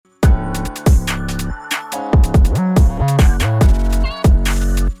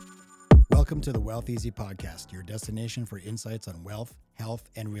Welcome to the Wealth Easy Podcast, your destination for insights on wealth, health,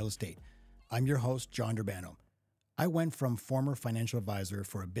 and real estate. I'm your host, John Durbano. I went from former financial advisor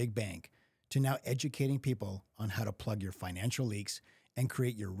for a big bank to now educating people on how to plug your financial leaks and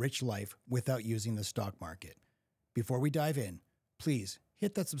create your rich life without using the stock market. Before we dive in, please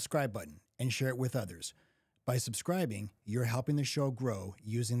hit that subscribe button and share it with others. By subscribing, you're helping the show grow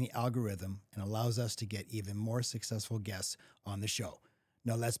using the algorithm and allows us to get even more successful guests on the show.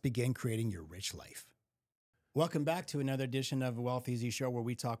 Now let's begin creating your rich life. Welcome back to another edition of Wealth Easy Show, where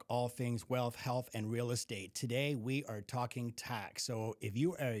we talk all things wealth, health, and real estate. Today, we are talking tax. So if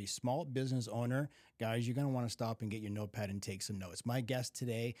you are a small business owner, guys, you're going to want to stop and get your notepad and take some notes. My guest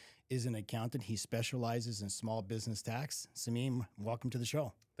today is an accountant. He specializes in small business tax. Sameem, welcome to the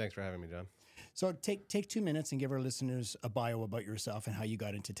show. Thanks for having me, John. So take 2 minutes and give our listeners a bio about yourself and how you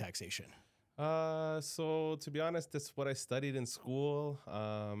got into taxation. So to be honest, that's what I studied in school.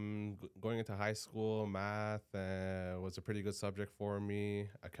 Going into high school, math was a pretty good subject for me.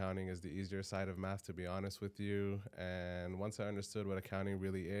 Accounting is the easier side of math, to be honest with you. And once I understood what accounting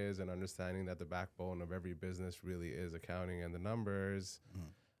really is and understanding that the backbone of every business really is accounting and the numbers,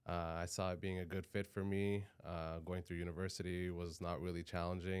 I saw it being a good fit for me. Going through university was not really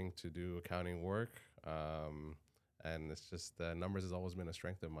challenging to do accounting work. And it's just numbers has always been a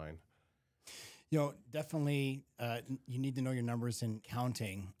strength of mine. You know, definitely, you need to know your numbers in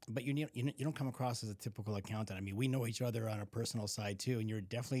accounting, but you don't come across as a typical accountant. I mean, we know each other on a personal side too, and you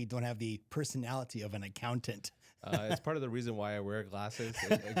definitely don't have the personality of an accountant. It's part of the reason why I wear glasses.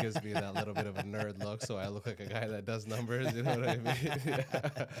 It gives me that little bit of a nerd look, so I look like a guy that does numbers. You know what I mean?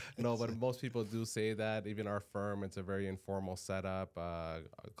 Yeah. No, but most people do say that. Even our firm, it's a very informal setup.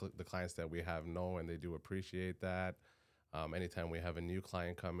 The clients that we have know, and they do appreciate that. Anytime we have a new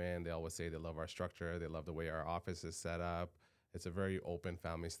client come in, they always say they love our structure. They love the way our office is set up. It's a very open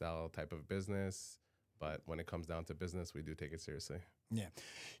family style type of business. But when it comes down to business, we do take it seriously. Yeah.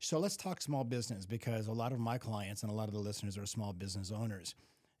 So let's talk small business, because a lot of my clients and a lot of the listeners are small business owners.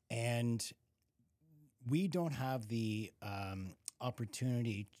 And we don't have the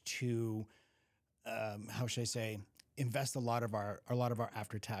opportunity to, how should I say, invest a lot of our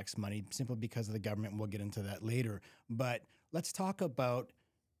after-tax money simply because of the government. We'll get into that later. But let's talk about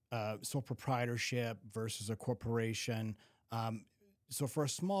sole proprietorship versus a corporation. So for a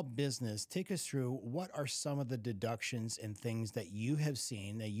small business, take us through what are some of the deductions and things that you have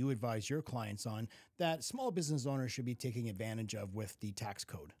seen that you advise your clients on that small business owners should be taking advantage of with the tax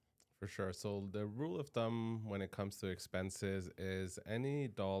code? For sure. So the rule of thumb when it comes to expenses is any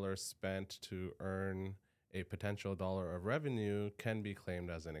dollar spent to earn a potential dollar of revenue can be claimed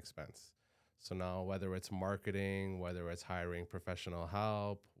as an expense. So now, whether it's marketing, whether it's hiring professional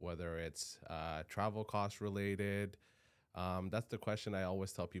help, whether it's travel cost related, that's the question I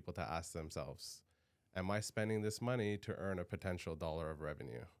always tell people to ask themselves. Am I spending this money to earn a potential dollar of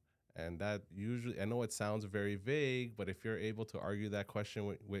revenue? And that usually, I know it sounds very vague, but if you're able to argue that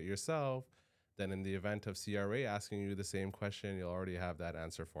question with yourself, then in the event of CRA asking you the same question, you'll already have that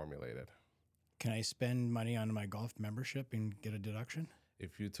answer formulated. Can I spend money on my golf membership and get a deduction?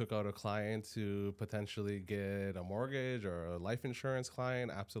 If you took out a client to potentially get a mortgage or a life insurance client,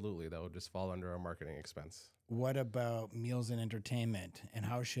 absolutely. That would just fall under a marketing expense. What about meals and entertainment? And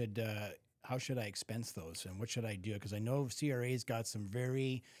how should I expense those? And what should I do? Because I know CRA's got some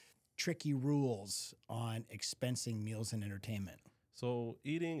very tricky rules on expensing meals and entertainment. So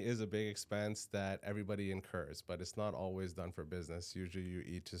eating is a big expense that everybody incurs, but it's not always done for business. Usually you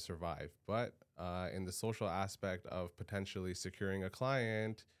eat to survive. But in the social aspect of potentially securing a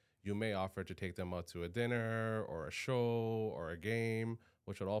client, you may offer to take them out to a dinner or a show or a game,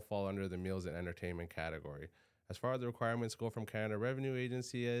 which would all fall under the meals and entertainment category. As far as the requirements go from Canada Revenue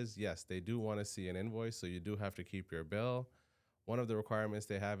Agency is, yes, they do want to see an invoice, so you do have to keep your bill. One of the requirements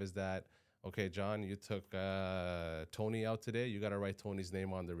they have is that, okay, John, you took Tony out today. You got to write Tony's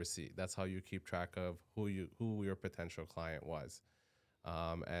name on the receipt. That's how you keep track of who your potential client was.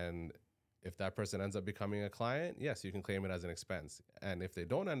 And if that person ends up becoming a client, yes, you can claim it as an expense. And if they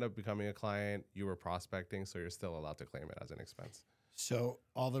don't end up becoming a client, you were prospecting, so you're still allowed to claim it as an expense. So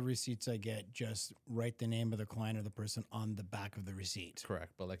all the receipts I get, just write the name of the client or the person on the back of the receipt.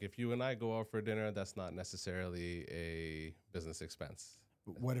 Correct. But like if you and I go out for dinner, that's not necessarily a business expense.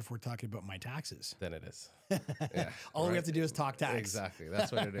 What if we're talking about my taxes? Then it is. Yeah, All we have to do is talk tax. Exactly.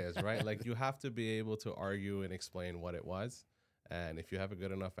 That's what it is, right? Like you have to be able to argue and explain what it was. And if you have a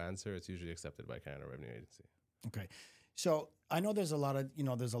good enough answer, it's usually accepted by Canada Revenue Agency. Okay. So I know there's a lot of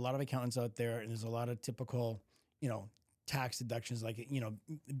accountants out there, and there's a lot of typical, tax deductions, like,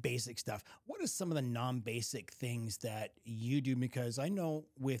 basic stuff. What are some of the non-basic things that you do? Because I know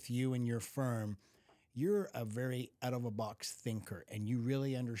with you and your firm, you're a very out of a box thinker and you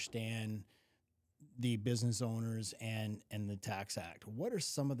really understand the business owners and the tax act. What are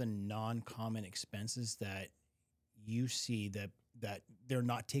some of the non-common expenses that you see that they're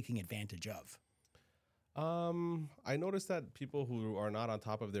not taking advantage of? I noticed that people who are not on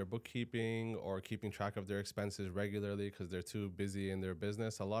top of their bookkeeping or keeping track of their expenses regularly because they're too busy in their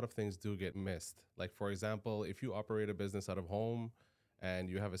business, a lot of things do get missed. Like, for example, if you operate a business out of home and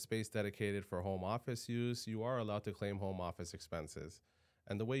you have a space dedicated for home office use, you are allowed to claim home office expenses.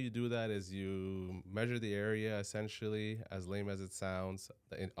 And the way you do that is you measure the area, essentially, as lame as it sounds,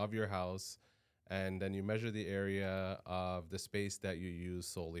 of your house, and then you measure the area of the space that you use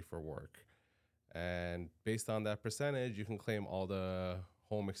solely for work. And based on that percentage, you can claim all the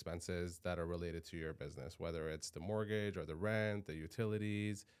home expenses that are related to your business, whether it's the mortgage or the rent, the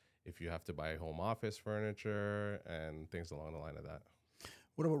utilities, if you have to buy home office furniture, and things along the line of that.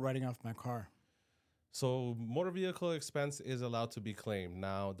 What about writing off my car? So motor vehicle expense is allowed to be claimed.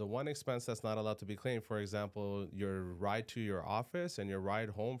 Now, the one expense that's not allowed to be claimed, for example, your ride to your office and your ride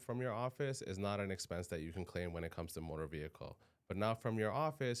home from your office is not an expense that you can claim when it comes to motor vehicle. But now from your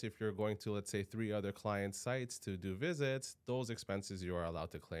office, if you're going to, let's say, 3 other client sites to do visits, those expenses you are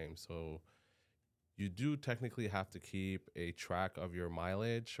allowed to claim. So you do technically have to keep a track of your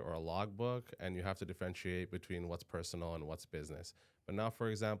mileage or a logbook, and you have to differentiate between what's personal and what's business. But now, for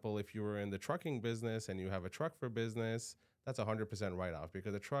example, if you were in the trucking business and you have a truck for business, that's 100% write-off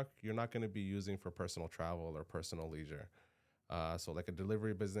because a truck you're not going to be using for personal travel or personal leisure. So like a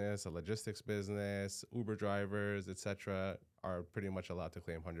delivery business, a logistics business, Uber drivers, etc., are pretty much allowed to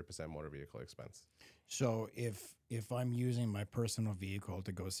claim 100% motor vehicle expense. So if I'm using my personal vehicle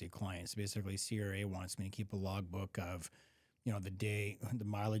to go see clients, basically CRA wants me to keep a logbook of, the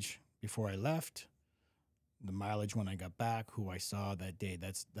mileage before I left, the mileage when I got back, who I saw that day.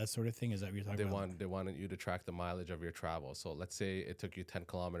 That sort of thing. Is that what you're talking about? They wanted you to track the mileage of your travel. So let's say it took you 10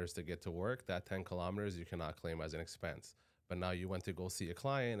 kilometers to get to work. That 10 kilometers you cannot claim as an expense. But now you went to go see a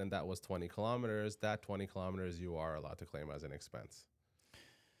client and that was 20 kilometers. That 20 kilometers you are allowed to claim as an expense.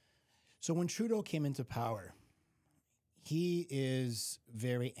 So when Trudeau came into power, he is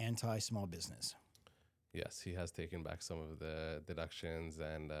very anti-small business. Yes, he has taken back some of the deductions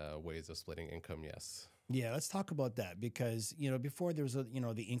and ways of splitting income, yes. Yeah, let's talk about that because, before there was,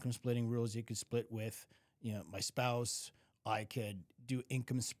 the income splitting rules, you could split with, my spouse. I could do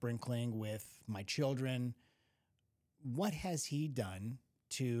income sprinkling with my children. What has he done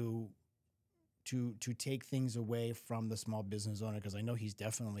to take things away from the small business owner? Because I know he's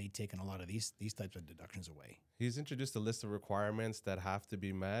definitely taken a lot of these types of deductions away. He's introduced a list of requirements that have to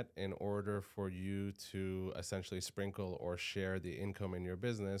be met in order for you to essentially sprinkle or share the income in your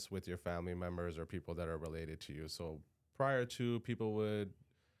business with your family members or people that are related to you. So prior to, people would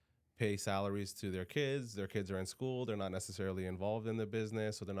pay salaries to their kids are in school, they're not necessarily involved in the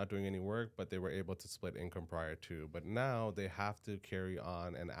business, so they're not doing any work, but they were able to split income prior to. But now they have to carry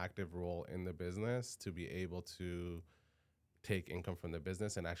on an active role in the business to be able to take income from the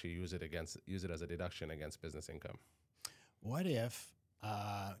business and actually use it as a deduction against business income. What if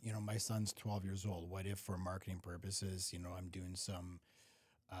my son's 12 years old? What if for marketing purposes, I'm doing some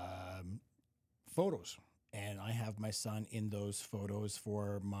photos and I have my son in those photos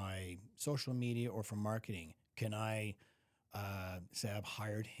for my social media or for marketing? Can I say I've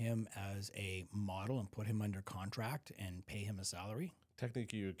hired him as a model and put him under contract and pay him a salary?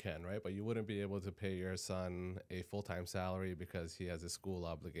 Technically you can, right? But you wouldn't be able to pay your son a full-time salary because he has his school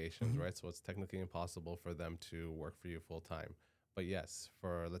obligations, right? So it's technically impossible for them to work for you full-time. But yes,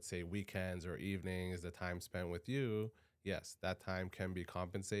 for let's say weekends or evenings, the time spent with you, yes, that time can be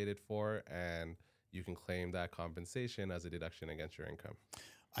compensated for, and you can claim that compensation as a deduction against your income.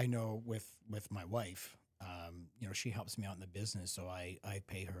 I know with my wife, she helps me out in the business, so I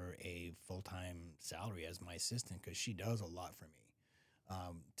pay her a full-time salary as my assistant because she does a lot for me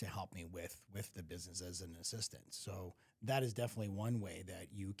to help me with the business as an assistant. So that is definitely one way that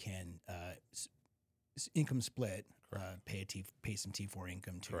you can income split, pay some T4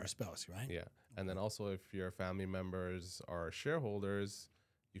 income to your spouse, right? Yeah, and then also if your family members are shareholders,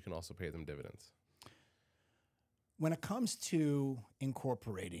 you can also pay them dividends. When it comes to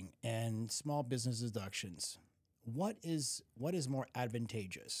incorporating and small business deductions, what is more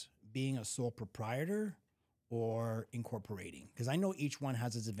advantageous, being a sole proprietor or incorporating? Because I know each one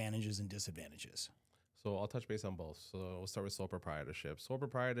has its advantages and disadvantages. So I'll touch base on both. So we'll start with sole proprietorship. Sole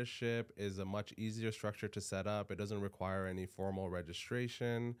proprietorship is a much easier structure to set up. It doesn't require any formal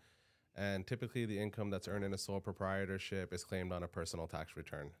registration. And typically the income that's earned in a sole proprietorship is claimed on a personal tax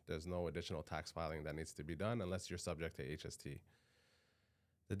return. There's no additional tax filing that needs to be done unless you're subject to HST.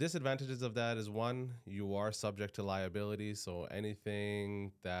 The disadvantages of that is one, you are subject to liability. So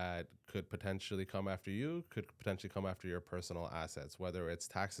anything that could potentially come after you could potentially come after your personal assets, whether it's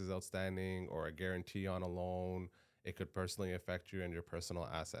taxes outstanding or a guarantee on a loan. It could personally affect you and your personal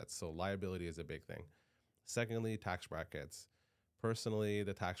assets. So liability is a big thing. Secondly, tax brackets. Personally,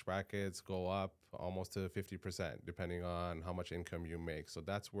 the tax brackets go up almost to 50%, depending on how much income you make. So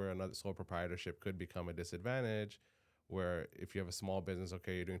that's where another sole proprietorship could become a disadvantage, where if you have a small business,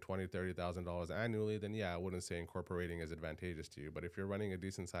 okay, you're doing $20,000, $30,000 annually, then yeah, I wouldn't say incorporating is advantageous to you. But if you're running a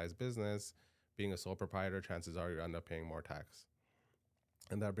decent sized business, being a sole proprietor, chances are you end up paying more tax.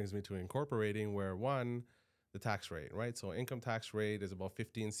 And that brings me to incorporating, where one, the tax rate, right? So income tax rate is about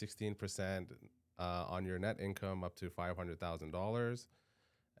 16% on your net income up to $500,000.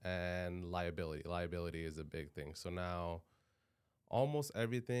 And liability is a big thing. So now almost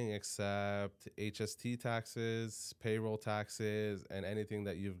everything except HST taxes, payroll taxes, and anything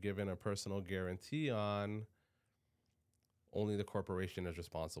that you've given a personal guarantee on, only the corporation is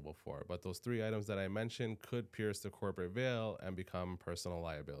responsible for. But those three items that I mentioned could pierce the corporate veil and become personal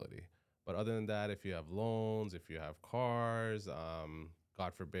liability. But other than that, if you have loans, if you have cars,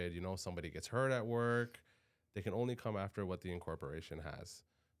 God forbid, somebody gets hurt at work, they can only come after what the incorporation has.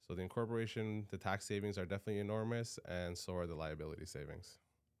 So the incorporation, the tax savings are definitely enormous, and so are the liability savings.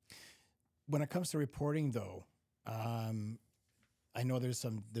 When it comes to reporting, though, I know there's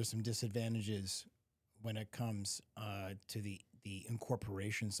some disadvantages when it comes to the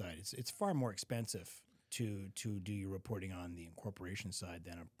incorporation side. It's far more expensive to do your reporting on the incorporation side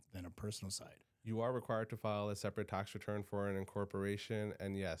than a personal side. You are required to file a separate tax return for an incorporation,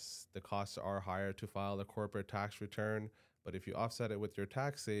 and yes, the costs are higher to file a corporate tax return. But if you offset it with your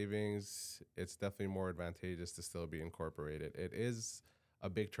tax savings, it's definitely more advantageous to still be incorporated. It is a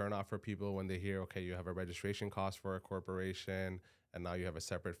big turnoff for people when they hear, okay, you have a registration cost for a corporation, and now you have a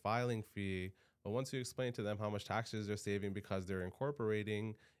separate filing fee. But once you explain to them how much taxes they're saving because they're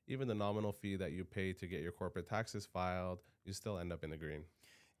incorporating, even the nominal fee that you pay to get your corporate taxes filed, you still end up in the green.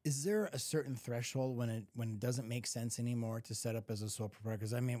 Is there a certain threshold when it doesn't make sense anymore to set up as a sole proprietor?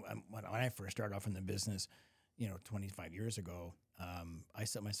 Because I mean, when I first started off in the business, 25 years ago, I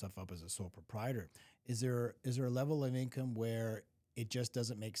set myself up as a sole proprietor. Is there a level of income where it just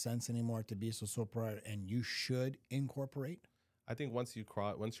doesn't make sense anymore to be a sole proprietor and you should incorporate? I think once your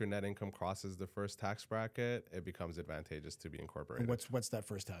net income crosses the first tax bracket, it becomes advantageous to be incorporated. What's that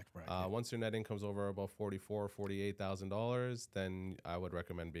first tax bracket? Once your net income's over about $44,000-$48,000, then I would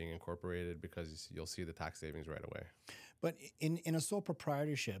recommend being incorporated because you'll see the tax savings right away. But in a sole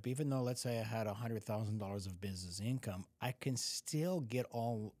proprietorship, even though let's say I had $100,000 of business income, I can still get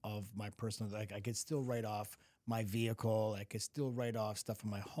all of my personal. Like I could still write off my vehicle. I could still write off stuff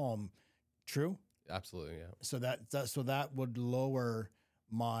in my home. True. Absolutely, yeah. So that would lower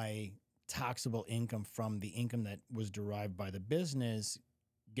my taxable income from the income that was derived by the business,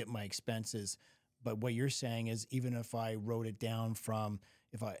 get my expenses. But what you're saying is even if I wrote it down from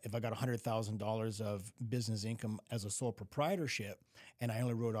if I got $100,000 of business income as a sole proprietorship and I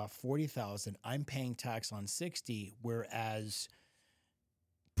only wrote off $40,000, I'm paying tax on $60,000, whereas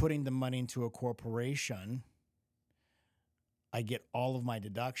putting the money into a corporation, I get all of my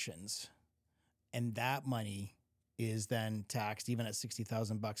deductions. And that money is then taxed, even at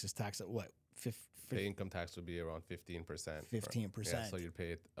 $60,000 is taxed at what? The income tax would be around 15%. 15%. Yeah, so you'd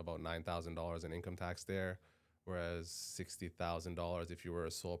pay about $9,000 in income tax there, whereas $60,000 if you were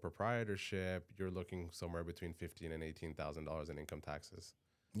a sole proprietorship, you're looking somewhere between $15,000 and $18,000 in income taxes.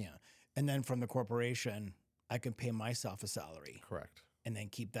 Yeah, and then from the corporation, I can pay myself a salary. Correct. And then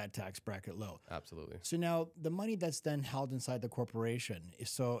keep that tax bracket low. Absolutely. So now the money that's then held inside the corporation,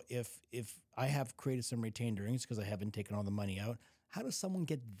 so if I have created some retained earnings because I haven't taken all the money out, how does someone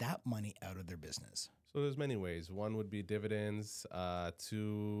get that money out of their business? So there's many ways. One would be dividends,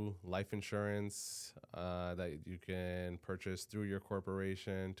 two, life insurance that you can purchase through your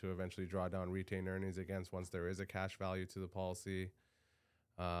corporation to eventually draw down retained earnings against once there is a cash value to the policy.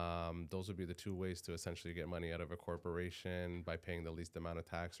 Those would be the two ways to essentially get money out of a corporation by paying the least amount of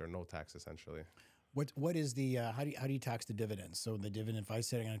tax or no tax, essentially. What is the how do you tax the dividends? So the dividend, if I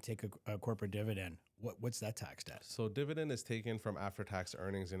said I'm going to take a corporate dividend, what's that taxed at? So dividend is taken from after-tax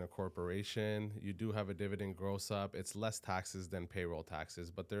earnings in a corporation. You do have a dividend gross up. It's less taxes than payroll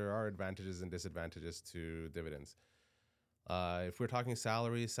taxes, but there are advantages and disadvantages to dividends. If we're talking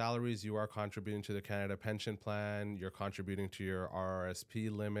salaries, you are contributing to the Canada Pension Plan. You're contributing to your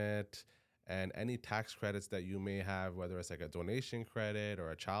RRSP limit. And any tax credits that you may have, whether it's like a donation credit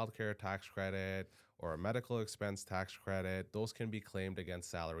or a childcare tax credit or a medical expense tax credit, those can be claimed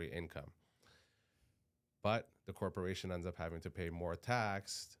against salary income. But the corporation ends up having to pay more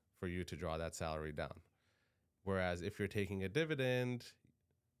tax for you to draw that salary down. Whereas if you're taking a dividend,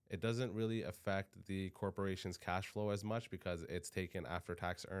 it doesn't really affect the corporation's cash flow as much because it's taken after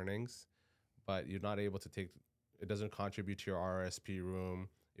tax earnings, but you're not able to take, it doesn't contribute to your RSP room.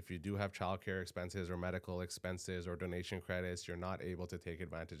 If you do have childcare expenses or medical expenses or donation credits, you're not able to take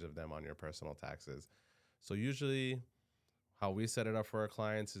advantage of them on your personal taxes. So usually how we set it up for our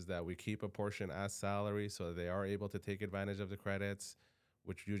clients is that we keep a portion as salary so that they are able to take advantage of the credits,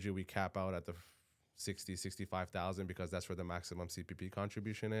 which usually we cap out at the 65,000 because that's where the maximum CPP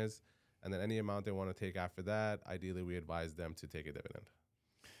contribution is. And then any amount they want to take after that, ideally we advise them to take a dividend.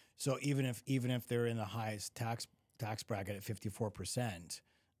 So even if they're in the highest tax bracket at 54%,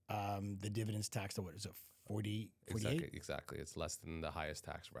 the dividends taxed at what is it, 48? Exactly. It's less than the highest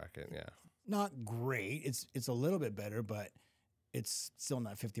tax bracket. Yeah. Not great. It's a little bit better, but it's still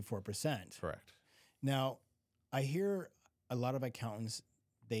not 54%. Correct. Now, I hear a lot of accountants,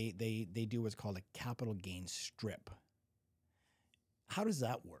 they do what's called a capital gains strip. How does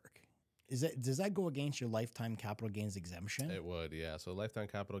that work? Does that go against your lifetime capital gains exemption? It would, yeah. So lifetime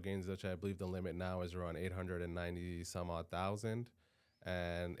capital gains, which I believe the limit now is around 890 some odd thousand.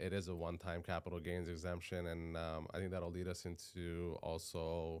 And it is a one-time capital gains exemption. And I think that'll lead us into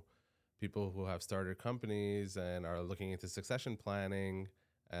also people who have started companies and are looking into succession planning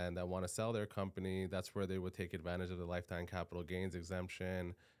and that want to sell their company. That's where they would take advantage of the lifetime capital gains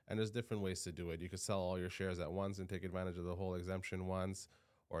exemption. And there's different ways to do it. You could sell all your shares at once and take advantage of the whole exemption once.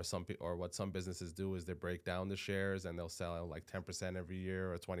 Or what some businesses do is they break down the shares and they'll sell like 10% every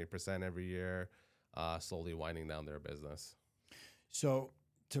year or 20% every year, slowly winding down their business. So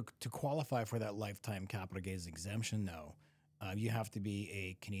to qualify for that lifetime capital gains exemption, though, you have to be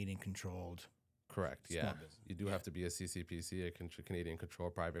a Canadian-controlled. Correct. Small Yeah, business. you do have to be a CCPC, a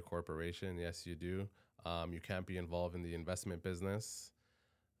Canadian-controlled private corporation. Yes, you do. You can't be involved in the investment business.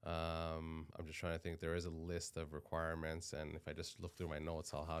 I'm just trying to think. There is a list of requirements, and if I just look through my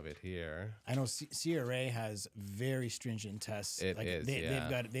notes, I'll have it here. I know CRA has very stringent tests.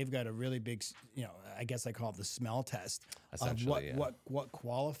 They've got a really big, I guess I call it the smell test of what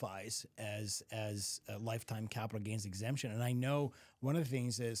qualifies as a lifetime capital gains exemption. And I know one of the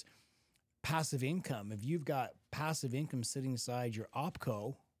things is passive income. If you've got passive income sitting inside your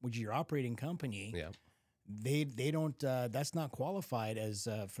OpCo, which is your operating company, Yeah. They don't. That's not qualified as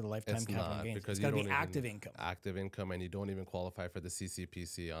for the lifetime capital gains. Because it's got to be active income. Active income, and you don't even qualify for the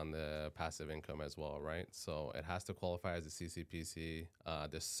CCPC on the passive income as well, right? So it has to qualify as a CCPC.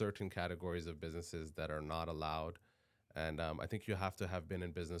 There's certain categories of businesses that are not allowed, and I think you have to have been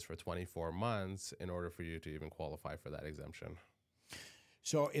in business for 24 months in order for you to even qualify for that exemption.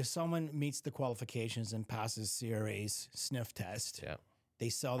 So if someone meets the qualifications and passes CRA's sniff test, Yeah. they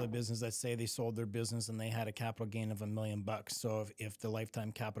sell their business. Let's say they sold their business and they had a capital gain of $1 million. So if the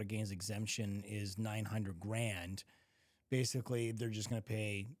lifetime capital gains exemption is $900,000, basically they're just going to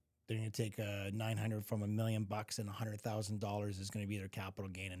pay. They're going to take $900 from $1 million, and $100,000 is going to be their capital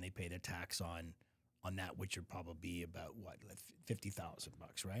gain, and they pay their tax on that, which would probably be about what, like $50,000,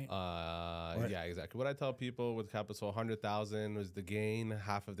 right? Yeah, exactly. What I tell people with capital, so 100,000 is the gain.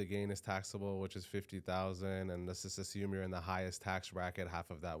 Half of the gain is taxable, which is 50,000, and let's just assume you're in the highest tax bracket.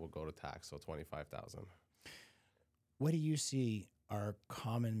 Half of that will go to tax, so 25,000. What do you see are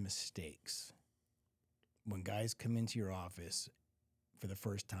common mistakes when guys come into your office for the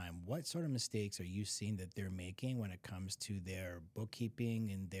first time? What sort of mistakes are you seeing that they're making when it comes to their bookkeeping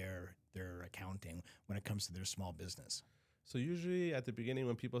and their accounting, when it comes to their small business? So usually at the beginning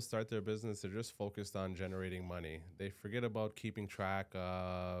when people start their business, they're just focused on generating money. They forget about keeping track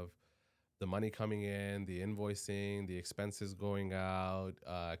of the money coming in, the invoicing, the expenses going out,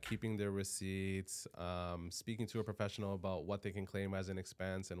 keeping their receipts, speaking to a professional about what they can claim as an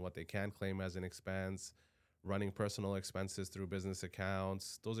expense and what they can't claim as an expense, running personal expenses through business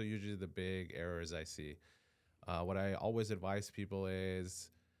accounts. Those are usually the big errors I see. What I always advise people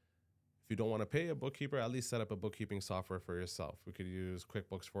is, if you don't want to pay a bookkeeper, at least set up a bookkeeping software for yourself. We could use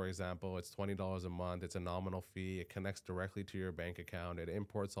QuickBooks, for example. It's $20 a month. It's a nominal fee. It connects directly to your bank account. It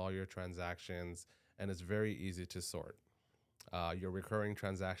imports all your transactions, and it's very easy to sort. Your recurring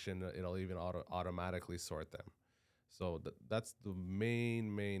transaction, it'll even automatically sort them. So that's the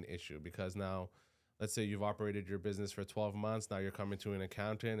main issue, because now, let's say you've operated your business for 12 months. Now you're coming to an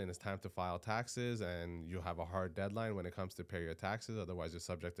accountant and it's time to file taxes, and you have a hard deadline when it comes to pay your taxes. Otherwise, you're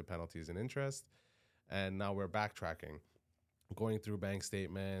subject to penalties and interest. And now we're backtracking. going through bank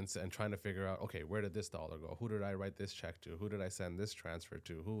statements and trying to figure out, okay, where did this dollar go? Who did I write this check to? Who did I send this transfer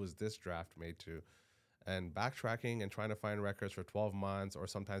to? Who was this draft made to? And backtracking and trying to find records for 12 months, or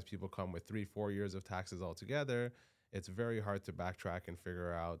sometimes people come with 3-4 years of taxes altogether. It's very hard to backtrack and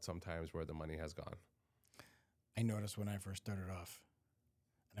figure out sometimes where the money has gone. I noticed when I first started off,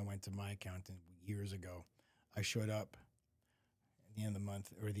 and I went to my accountant years ago, I showed up at the end of the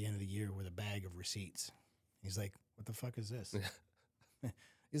month or the end of the year with a bag of receipts. He's like, "What the fuck is this?"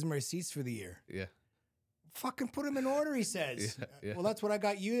 These are my receipts for the year. Yeah. Fucking put them in order, he says. Yeah. Well, that's what I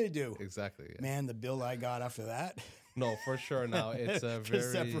got you to do. Exactly. Yeah. Man, the bill I got after that. No, for sure. Now it's a to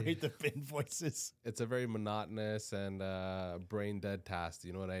separate the invoices. It's a very monotonous and brain dead task.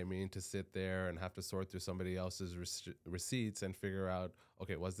 You know what I mean? To sit there and have to sort through somebody else's receipts and figure out,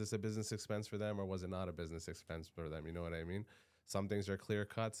 okay, was this a business expense for them or was it not a business expense for them? You know what I mean? Some things are clear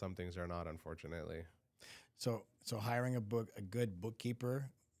cut, some things are not, unfortunately. So hiring a good bookkeeper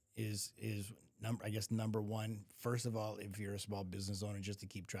is number one. First of all, if you're a small business owner, just to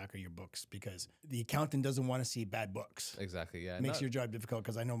keep track of your books, because the accountant doesn't want to see bad books. Exactly. Yeah. It makes your job difficult,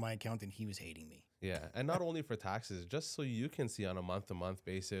 because I know my accountant, he was hating me. Yeah. And not only for taxes, just so you can see on a month-to-month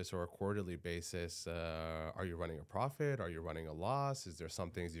basis or a quarterly basis, are you running a profit? Are you running a loss? Is there some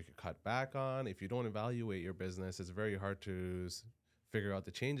things you could cut back on? If you don't evaluate your business, it's very hard to figure out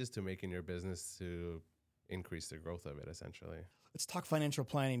the changes to make in your business to increase the growth of it, essentially. Let's talk financial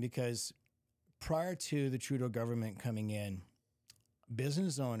planning, because prior to the Trudeau government coming in,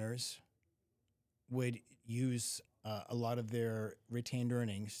 business owners would use a lot of their retained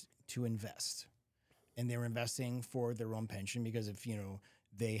earnings to invest. And they were investing for their own pension, because if,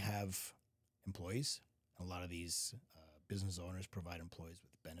 they have employees, a lot of these business owners provide employees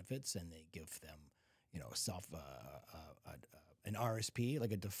with benefits, and they give them, an RSP,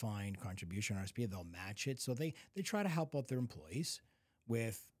 like a defined contribution RSP. They'll match it. So they try to help out their employees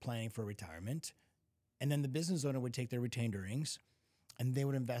with planning for retirement. And then the business owner would take their retained earnings and they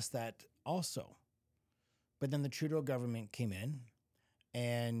would invest that also. But then the Trudeau government came in,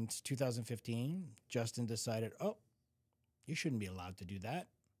 and 2015, Justin decided, oh, you shouldn't be allowed to do that.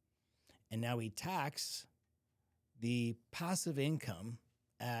 And now he taxed the passive income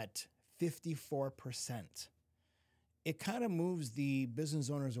at 54%. It kind of moves the business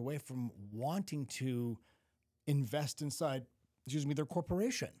owners away from wanting to invest inside, their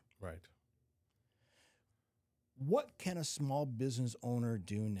corporation. Right. What can a small business owner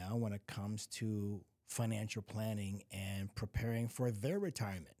do now when it comes to financial planning and preparing for their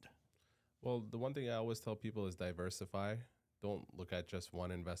retirement? Well, the one thing I always tell people is diversify. Don't look at just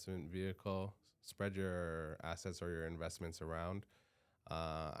one investment vehicle. Spread your assets or your investments around.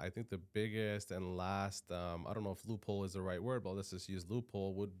 I think the biggest and last, I don't know if loophole is the right word, but let's just use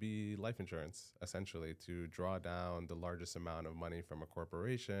loophole, would be life insurance, essentially, to draw down the largest amount of money from a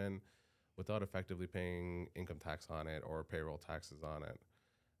corporation without effectively paying income tax on it or payroll taxes on it.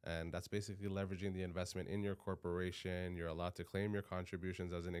 And that's basically leveraging the investment in your corporation. You're allowed to claim your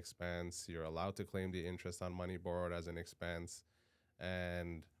contributions as an expense. You're allowed to claim the interest on money borrowed as an expense.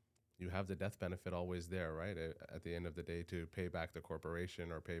 And you have the death benefit always there, right? At the end of the day, to pay back the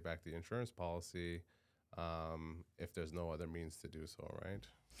corporation or pay back the insurance policy, if there's no other means to do so, right?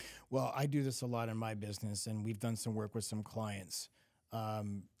 Well, I do this a lot in my business, and we've done some work with some clients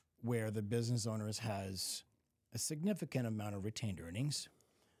where the business owners has a significant amount of retained earnings.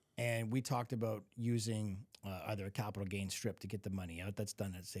 And we talked about using either a capital gain strip to get the money out. That's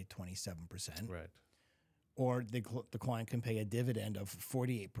done at, say, 27%. Right. Or the client can pay a dividend of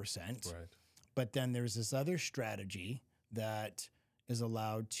 48%. Right. But then there's this other strategy that is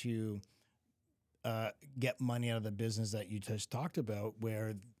allowed to get money out of the business that you just talked about,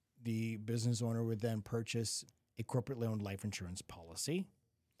 where the business owner would then purchase a corporately owned life insurance policy,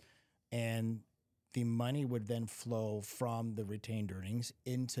 and the money would then flow from the retained earnings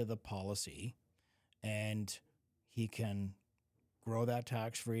into the policy, and he can grow that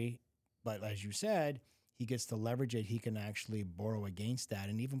tax-free. But as you said, he gets to leverage it. He can actually borrow against that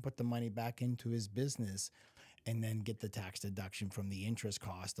and even put the money back into his business and then get the tax deduction from the interest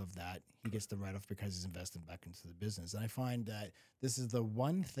cost of that. He gets the write-off because he's invested back into the business. And I find that this is the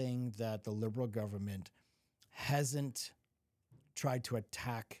one thing that the Liberal government hasn't tried to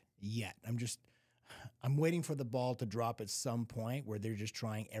attack yet. I'm waiting for the ball to drop at some point where they're just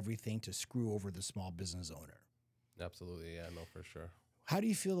trying everything to screw over the small business owner. Absolutely. Yeah, no, for sure. How do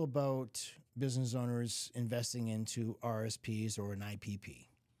you feel about business owners investing into RSPs or an IPP?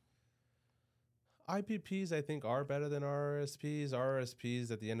 IPPs, I think, are better than RRSPs.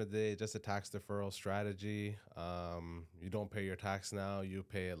 RRSPs, at the end of the day, just a tax deferral strategy. You don't pay your tax now, you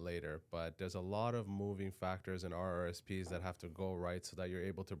pay it later. But there's a lot of moving factors in RRSPs that have to go right so that you're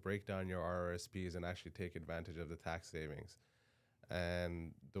able to break down your RRSPs and actually take advantage of the tax savings.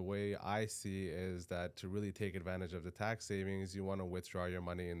 And the way I see is that to really take advantage of the tax savings, you want to withdraw your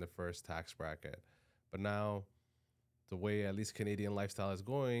money in the first tax bracket. But now, the way at least Canadian lifestyle is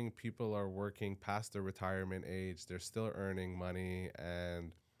going, people are working past their retirement age. They're still earning money,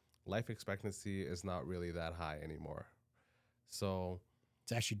 and life expectancy is not really that high anymore. So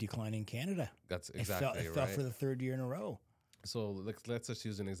It's actually declining in Canada. that's exactly It fell right. for the third year in a row. So let's just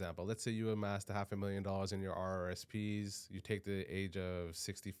use an example. Let's say you amassed $500,000 in your RRSPs. You take the age of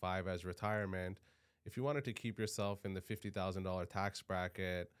 65 as retirement. If you wanted to keep yourself in the $50,000 tax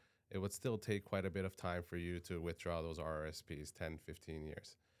bracket, it would still take quite a bit of time for you to withdraw those RRSPs, 10, 15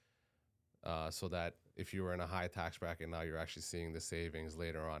 years. So that if you were in a high tax bracket, now you're actually seeing the savings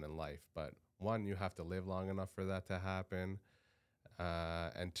later on in life. But one, you have to live long enough for that to happen.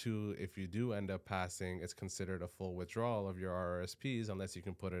 And two, if you do end up passing, it's considered a full withdrawal of your RRSPs unless you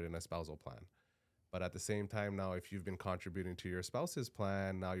can put it in a spousal plan. But at the same time, now, if you've been contributing to your spouse's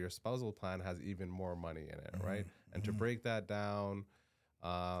plan, now your spousal plan has even more money in it, right? And to break that down,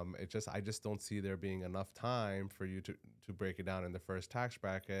 I just don't see there being enough time for you to break it down in the first tax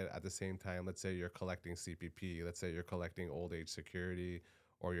bracket. At the same time, let's say you're collecting CPP, let's say you're collecting old age security,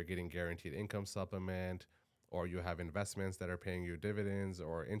 or you're getting guaranteed income supplement, or you have investments that are paying you dividends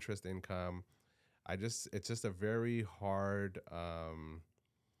or interest income. It's just a very hard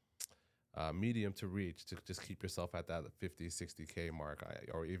medium to reach to just keep yourself at that 50, 60K mark,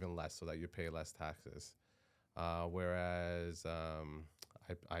 or even less, so that you pay less taxes. Whereas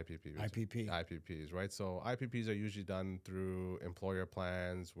IPPs, right? So IPPs are usually done through employer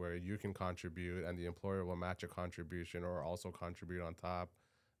plans where you can contribute and the employer will match a contribution or also contribute on top.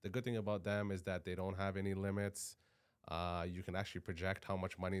 The good thing about them is that they don't have any limits. You can actually project how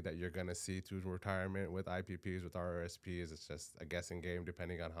much money that you're going to see to retirement with IPPs. With RRSPs, it's just a guessing game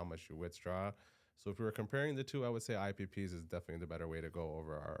depending on how much you withdraw. So if we were comparing the two, I would say IPPs is definitely the better way to go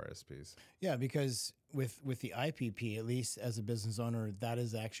over RRSPs. Yeah, because with the IPP, at least as a business owner, that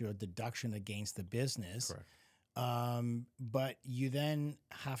is actually a deduction against the business. Correct. But you then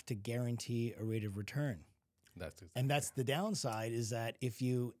have to guarantee a rate of return. And that's the downside, is that if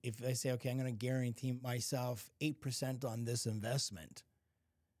I say, okay, I'm going to guarantee myself 8% on this investment,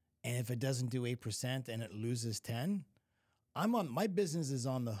 and if it doesn't do 8% and it loses 10, my business is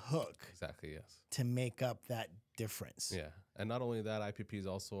on the hook. Exactly, yes. To make up that difference. Yeah. And not only that, IPPs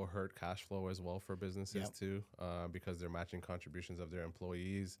also hurt cash flow as well for businesses too, because they're matching contributions of their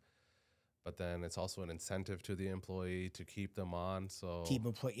employees. But then it's also an incentive to the employee to keep them on. So keep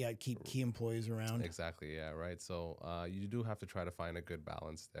key employees around. Exactly, yeah, right. So you do have to try to find a good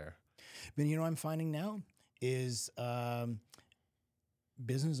balance there. But what I'm finding now is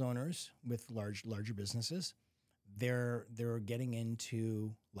business owners with larger businesses, they're getting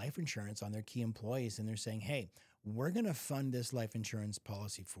into life insurance on their key employees, and they're saying, hey, we're going to fund this life insurance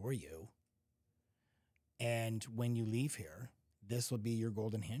policy for you. And when you leave here, this will be your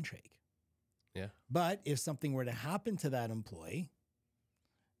golden handshake. Yeah. But if something were to happen to that employee,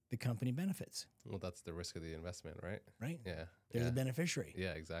 the company benefits. Well, that's the risk of the investment, right? Right. Yeah. They're the beneficiary.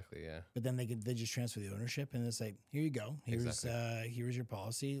 Yeah, exactly. Yeah. But then they just transfer the ownership and they say, here you go. Here's your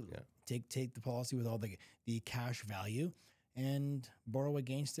policy. Yeah. Take the policy with all the cash value and borrow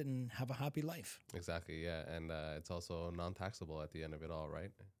against it and have a happy life. Exactly. Yeah. And it's also non-taxable at the end of it all,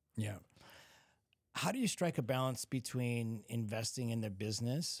 right? Yeah. How do you strike a balance between investing in the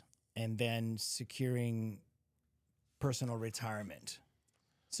business and then securing personal retirement?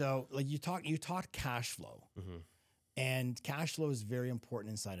 So, like you talked cash flow, and cash flow is very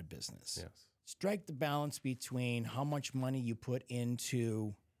important inside a business. Yes. Strike the balance between how much money you put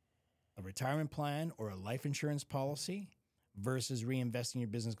into a retirement plan or a life insurance policy versus reinvesting in your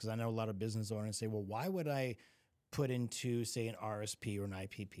business. Because I know a lot of business owners say, well, why would I put into, say, an RSP or an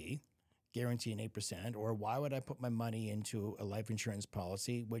IPP, guaranteeing 8%, or why would I put my money into a life insurance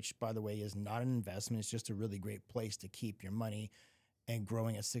policy, which, by the way, is not an investment. It's just a really great place to keep your money and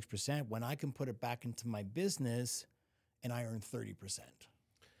growing at 6% when I can put it back into my business and I earn 30%.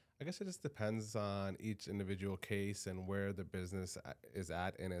 I guess it just depends on each individual case and where the business is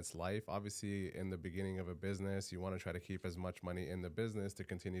at in its life. Obviously, in the beginning of a business, you want to try to keep as much money in the business to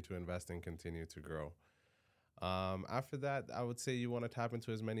continue to invest and continue to grow. After that, I would say you want to tap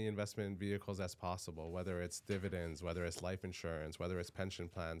into as many investment vehicles as possible, whether it's dividends, whether it's life insurance, whether it's pension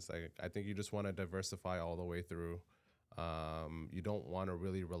plans. I think you just want to diversify all the way through. You don't want to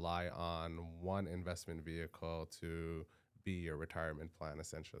really rely on one investment vehicle to be your retirement plan,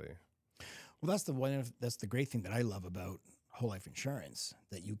 essentially. Well, that's the great thing that I love about whole life insurance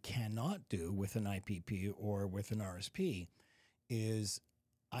that you cannot do with an IPP or with an RSP is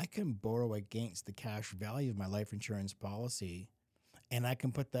I can borrow against the cash value of my life insurance policy and I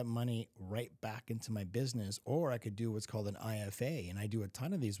can put that money right back into my business, or I could do what's called an IFA. And I do a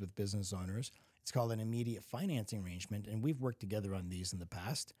ton of these with business owners. It's called an immediate financing arrangement. And we've worked together on these in the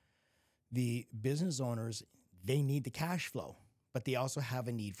past. The business owners, they need the cash flow, but they also have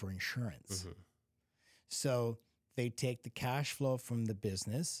a need for insurance. Mm-hmm. So they take the cash flow from the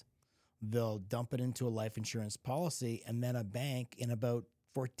business, they'll dump it into a life insurance policy, and then a bank in about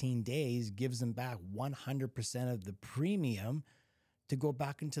 14 days gives them back 100% of the premium to go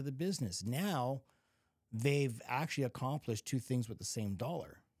back into the business. Now they've actually accomplished two things with the same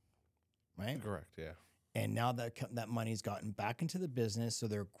dollar, right? Correct, yeah. And now that money's gotten back into the business, so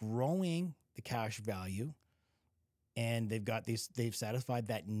they're growing the cash value, and they've satisfied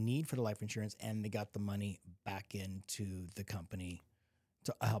that need for the life insurance, and they got the money back into the company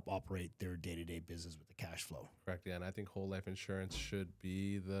to help operate their day-to-day business with the cash flow. Correct, yeah. And I think whole life insurance should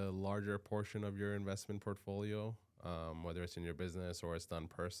be the larger portion of your investment portfolio, whether it's in your business or it's done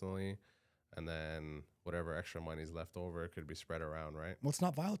personally. And then whatever extra money is left over could be spread around, right? Well, it's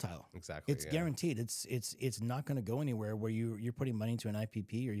not volatile. Exactly. It's guaranteed. It's not going to go anywhere where you're putting money into an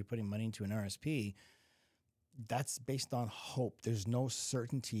IPP or you're putting money into an RSP. That's based on hope. There's no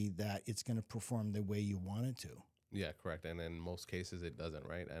certainty that it's going to perform the way you want it to. Yeah, correct. And in most cases, it doesn't,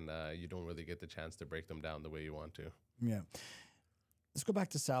 right? And you don't really get the chance to break them down the way you want to. Yeah. Let's go back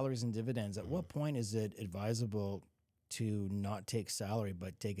to salaries and dividends. At what point is it advisable to not take salary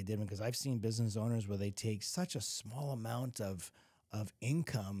but take a dividend? Because I've seen business owners where they take such a small amount of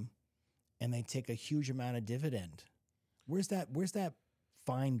income and they take a huge amount of dividend. Where's that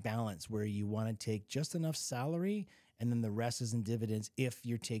fine balance where you want to take just enough salary and then the rest is in dividends if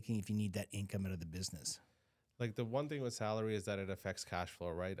you need that income out of the business? Like the one thing with salary is that it affects cash flow,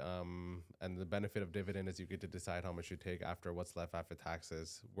 right? And the benefit of dividend is you get to decide how much you take after what's left after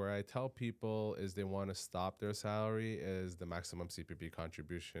taxes. Where I tell people is they want to stop their salary is the maximum CPP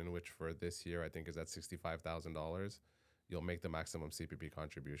contribution, which for this year I think is at $65,000. You'll make the maximum CPP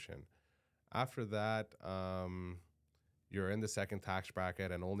contribution. After that, you're in the second tax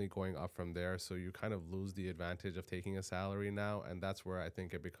bracket and only going up from there. So you kind of lose the advantage of taking a salary now. And that's where I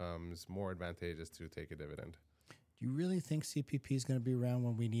think it becomes more advantageous to take a dividend. Do you really think CPP is going to be around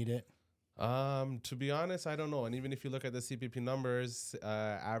when we need it? To be honest, I don't know. And even if you look at the CPP numbers,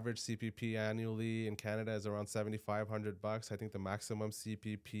 average CPP annually in Canada is around $7,500. I think the maximum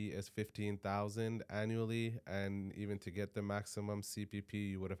CPP is $15,000 annually. And even to get the maximum CPP,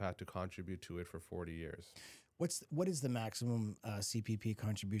 you would have had to contribute to it for 40 years. What is the maximum CPP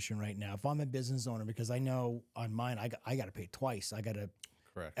contribution right now? If I'm a business owner, because I know on mine, I got to pay twice. I got to,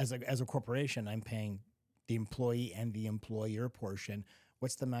 correct. As a corporation, I'm paying the employee and the employer portion.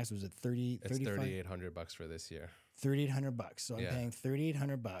 What's the max? Was it 30? It's $3,800 for this year. $3,800. So I'm paying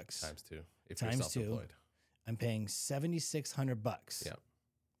 $3,800 times two. If times you're self-employed. Two. I'm paying $7,600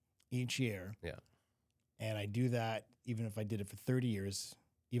 each year. Yeah. And I do that even if I did it for 30 years,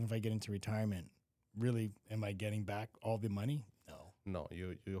 even if I get into retirement. Really, am I getting back all the money? No,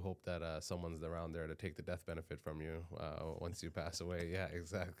 you hope that someone's around there to take the death benefit from you once you pass away. Yeah,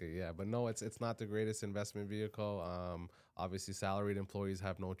 exactly. Yeah, but no, it's not the greatest investment vehicle. Obviously, salaried employees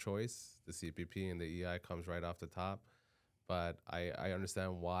have no choice. The CPP and the EI comes right off the top. But I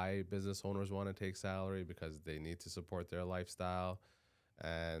understand why business owners want to take salary because they need to support their lifestyle.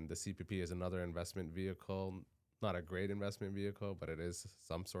 And the CPP is another investment vehicle. Not a great investment vehicle, but it is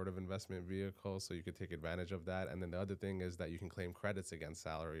some sort of investment vehicle, so you could take advantage of that. And then the other thing is that you can claim credits against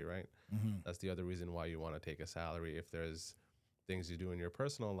salary, right? Mm-hmm. That's the other reason why you want to take a salary if there's things you do in your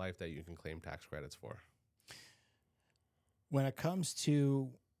personal life that you can claim tax credits for. When it comes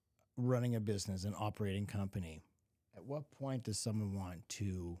to running a business, an operating company, at what point does someone want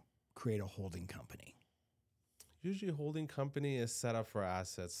to create a holding company? Usually holding company is set up for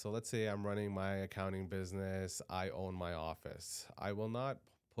assets. So let's say I'm running my accounting business. I own my office. I will not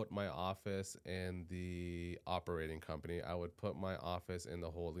put my office in the operating company. I would put my office in the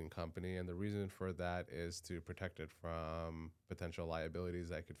holding company. And the reason for that is to protect it from potential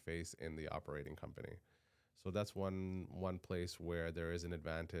liabilities I could face in the operating company. So that's one place where there is an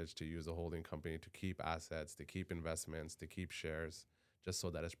advantage to use a holding company to keep assets, to keep investments, to keep shares, just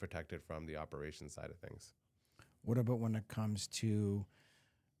so that it's protected from the operations side of things. What about when it comes to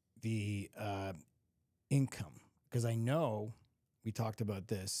the income? Because I know we talked about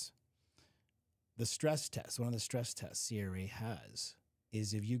this, the stress test, one of the stress tests CRA has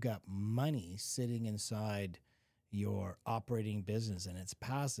is if you got money sitting inside your operating business and it's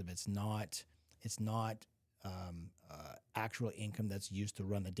passive, it's not actual income that's used to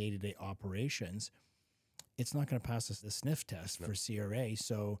run the day-to-day operations, it's not going to pass the sniff test for CRA.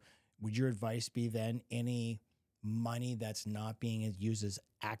 So would your advice be then any money that's not being used as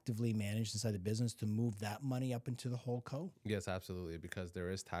actively managed inside the business to move that money up into the holdco? Yes, absolutely, because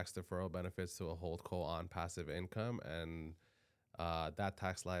there is tax deferral benefits to a holdco on passive income, and that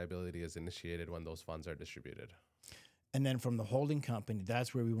tax liability is initiated when those funds are distributed. And then from the holding company,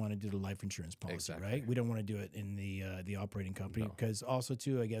 that's where we want to do the life insurance policy, Exactly. right? We don't want to do it in the operating company because also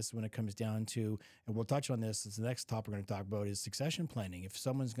too, I guess when it comes down to, and we'll touch on this, it's the next topic we're going to talk about is succession planning. If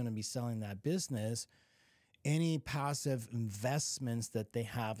someone's going to be selling that business, any passive investments that they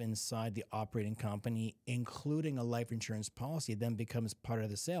have inside the operating company, including a life insurance policy, then becomes part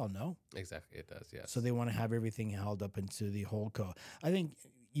of the sale, no? Exactly, it does, yes. So they want to have everything held up into the holdco. I think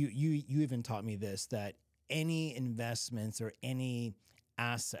you even taught me this, that any investments or any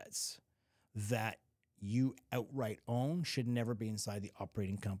assets that you outright own should never be inside the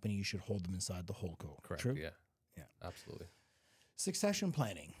operating company. You should hold them inside the holdco. Correct. True? Yeah, absolutely. Succession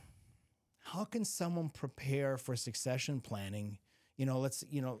planning. How can someone prepare for succession planning?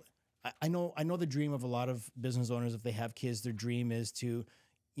 I know the dream of a lot of business owners, if they have kids, their dream is to,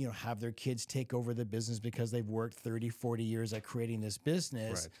 have their kids take over the business because they've worked 30, 40 years at creating this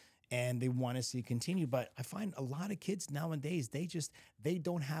business. Right. And they want to see it continue. But I find a lot of kids nowadays, they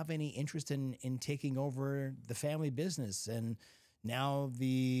don't have any interest in taking over the family business. And now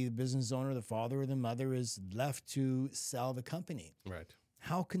the business owner, the father or the mother, is left to sell the company. Right.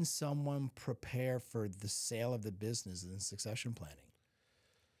 How can someone prepare for the sale of the business and succession planning?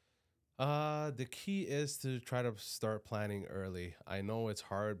 The key is to try to start planning early. I know it's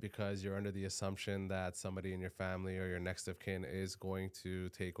hard because you're under the assumption that somebody in your family or your next of kin is going to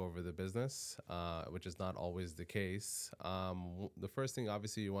take over the business, which is not always the case. The first thing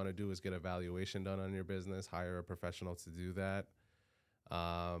obviously you want to do is get a valuation done on your business, hire a professional to do that.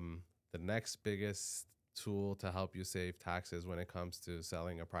 The next biggest tool to help you save taxes when it comes to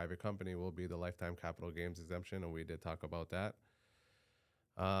selling a private company will be the lifetime capital gains exemption, and we did talk about that.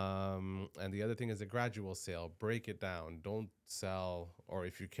 And the other thing is a gradual sale. Break it down. Don't sell, or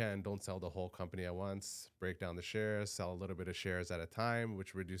if you can, don't sell the whole company at once. Break down the shares, sell a little bit of shares at a time,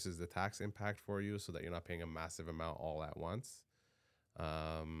 which reduces the tax impact for you so that you're not paying a massive amount all at once.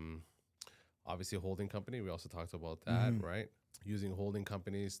 Obviously, a holding company, we also talked about that, right? Using holding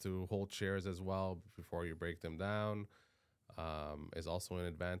companies to hold shares as well before you break them down is also an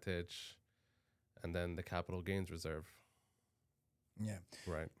advantage. And then the capital gains reserve. Yeah.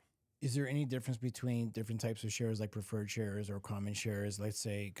 Right. Is there any difference between different types of shares, like preferred shares or common shares? Let's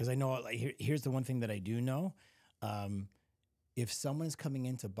say, because I know, here's the one thing that I do know. If someone's coming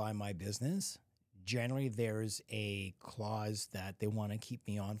in to buy my business, generally there's a clause that they want to keep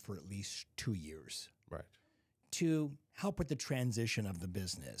me on for at least 2 years. Right. To help with the transition of the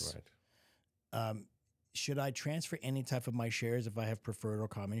business. Right. Should I transfer any type of my shares if I have preferred or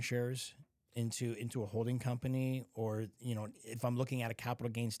common shares into a holding company? Or, if I'm looking at a capital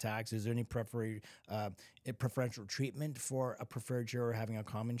gains tax, is there any preferential treatment for a preferred share or having a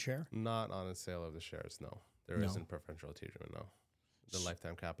common share? Not on a sale of the shares, no. There isn't preferential treatment, no. The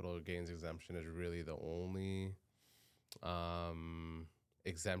lifetime capital gains exemption is really the only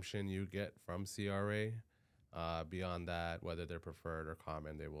exemption you get from CRA. Beyond that, whether they're preferred or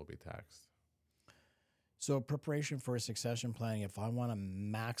common, they will be taxed. So preparation for succession planning, if I want to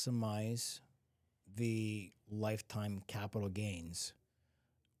maximize the lifetime capital gains,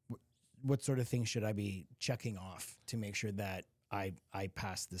 what sort of things should I be checking off to make sure that I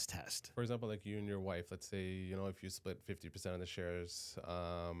pass this test? For example, like you and your wife, let's say, if you split 50% of the shares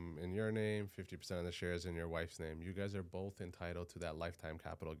in your name, 50% of the shares in your wife's name, you guys are both entitled to that lifetime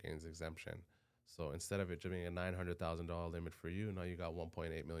capital gains exemption. So instead of it being a $900,000 limit for you, now you got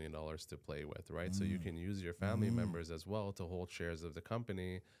 $1.8 million to play with, right? So you can use your family members as well to hold shares of the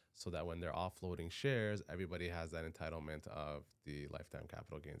company so that when they're offloading shares, everybody has that entitlement of the lifetime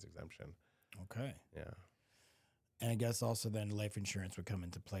capital gains exemption. Okay. Yeah. And I guess also then life insurance would come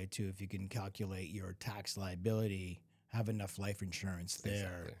into play too. If you can calculate your tax liability, have enough life insurance there.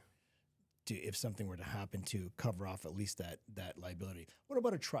 Exactly. If something were to happen, to cover off at least that liability. What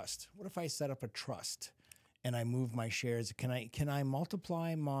about a trust? What if I set up a trust and I move my shares? Can I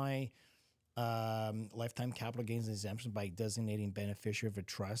multiply my lifetime capital gains exemption by designating beneficiary of a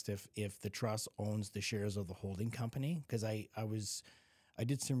trust if the trust owns the shares of the holding company? Because I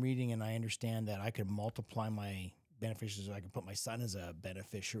did some reading and I understand that I could multiply my beneficiaries. I could put my son as a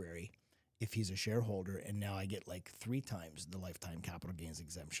beneficiary if he's a shareholder, and now I get like 3 times the lifetime capital gains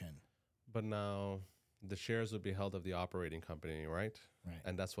exemption. But now the shares would be held of the operating company, right? Right.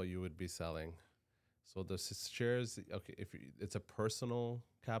 And that's what you would be selling. So the shares, okay, it's a personal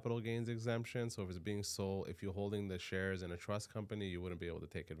capital gains exemption. So if it's being sold, if you're holding the shares in a trust company, you wouldn't be able to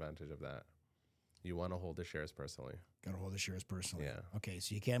take advantage of that. You want to hold the shares personally. Got to hold the shares personally. Yeah. Okay,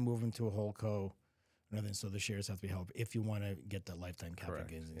 so you can't move them to a holdco. Nothing. So the shares have to be held if you want to get the lifetime capital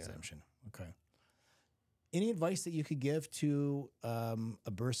Correct, gains yeah. exemption. Okay. Any advice that you could give to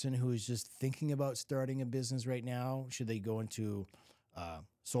a person who is just thinking about starting a business right now? Should they go into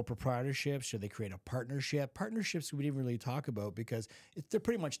sole proprietorship? Should they create a partnership? Partnerships we didn't really talk about because they're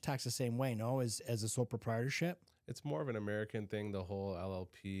pretty much taxed the same way, no, as a sole proprietorship. It's more of an American thing, the whole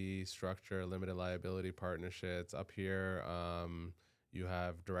LLP structure, limited liability partnerships. Up here, you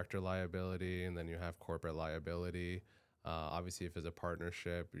have director liability, and then you have corporate liability. Obviously, if it's a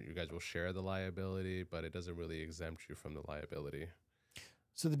partnership, you guys will share the liability, but it doesn't really exempt you from the liability.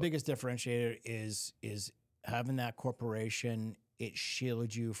 So the biggest differentiator is having that corporation. It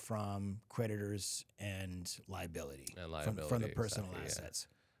shields you from creditors and liability, from the personal exactly, assets.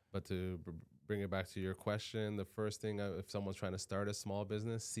 Yeah. But to bring it back to your question, the first thing, if someone's trying to start a small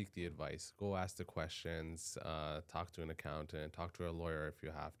business, seek the advice. Go ask the questions. Talk to an accountant. Talk to a lawyer if you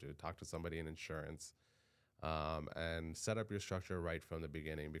have to. Talk to somebody in insurance. And set up your structure right from the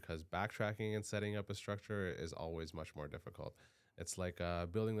beginning, because backtracking and setting up a structure is always much more difficult. It's like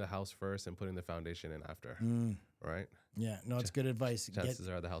building the house first and putting the foundation in after, right? Yeah, no, it's good advice. Chances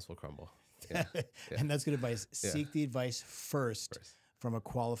are the house will crumble. Yeah. And that's good advice. Seek the advice first from a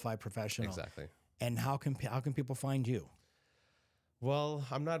qualified professional. Exactly. And how can people find you? Well,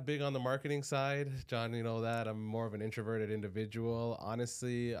 I'm not big on the marketing side, John. You know that I'm more of an introverted individual.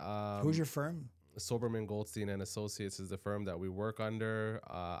 Honestly, Who's your firm? Soberman Goldstein and Associates is the firm that we work under.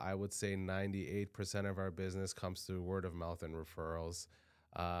 I would say 98% of our business comes through word of mouth and referrals.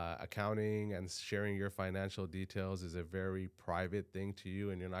 Accounting and sharing your financial details is a very private thing to you,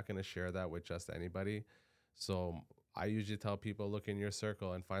 and you're not going to share that with just anybody. So I usually tell people, look in your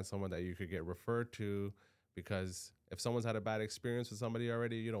circle and find someone that you could get referred to, because if someone's had a bad experience with somebody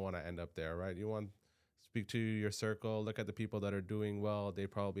already, you don't want to end up there, right? You want speak to your circle, look at the people that are doing well. They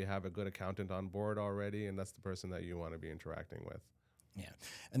probably have a good accountant on board already, and that's the person that you want to be interacting with. Yeah.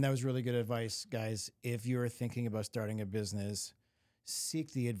 And that was really good advice, guys. If you're thinking about starting a business,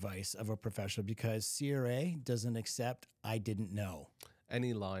 seek the advice of a professional, because CRA doesn't accept "I didn't know."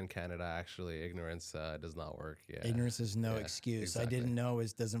 Any law in Canada, actually, ignorance does not work. Yeah, ignorance is no excuse. Exactly. I didn't know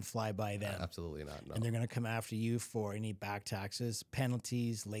doesn't fly by them. Absolutely not. No. And they're going to come after you for any back taxes,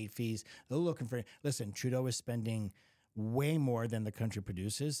 penalties, late fees. They're looking for. Listen, Trudeau is spending way more than the country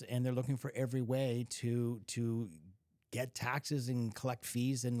produces, and they're looking for every way to get taxes and collect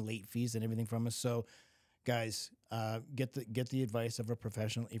fees and late fees and everything from us. So, guys, get the advice of a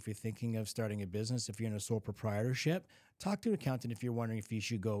professional if you're thinking of starting a business. If you're in a sole proprietorship, talk to an accountant if you're wondering if you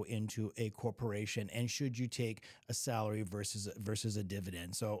should go into a corporation and should you take a salary versus a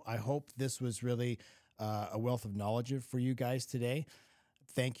dividend. So I hope this was really a wealth of knowledge for you guys today.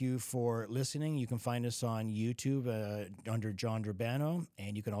 Thank you for listening. You can find us on YouTube under John Durbano,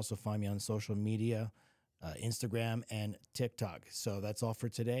 and you can also find me on social media, Instagram and TikTok. So that's all for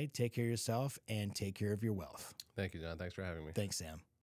today. Take care of yourself and take care of your wealth. Thank you, John. Thanks for having me. Thanks, Sam.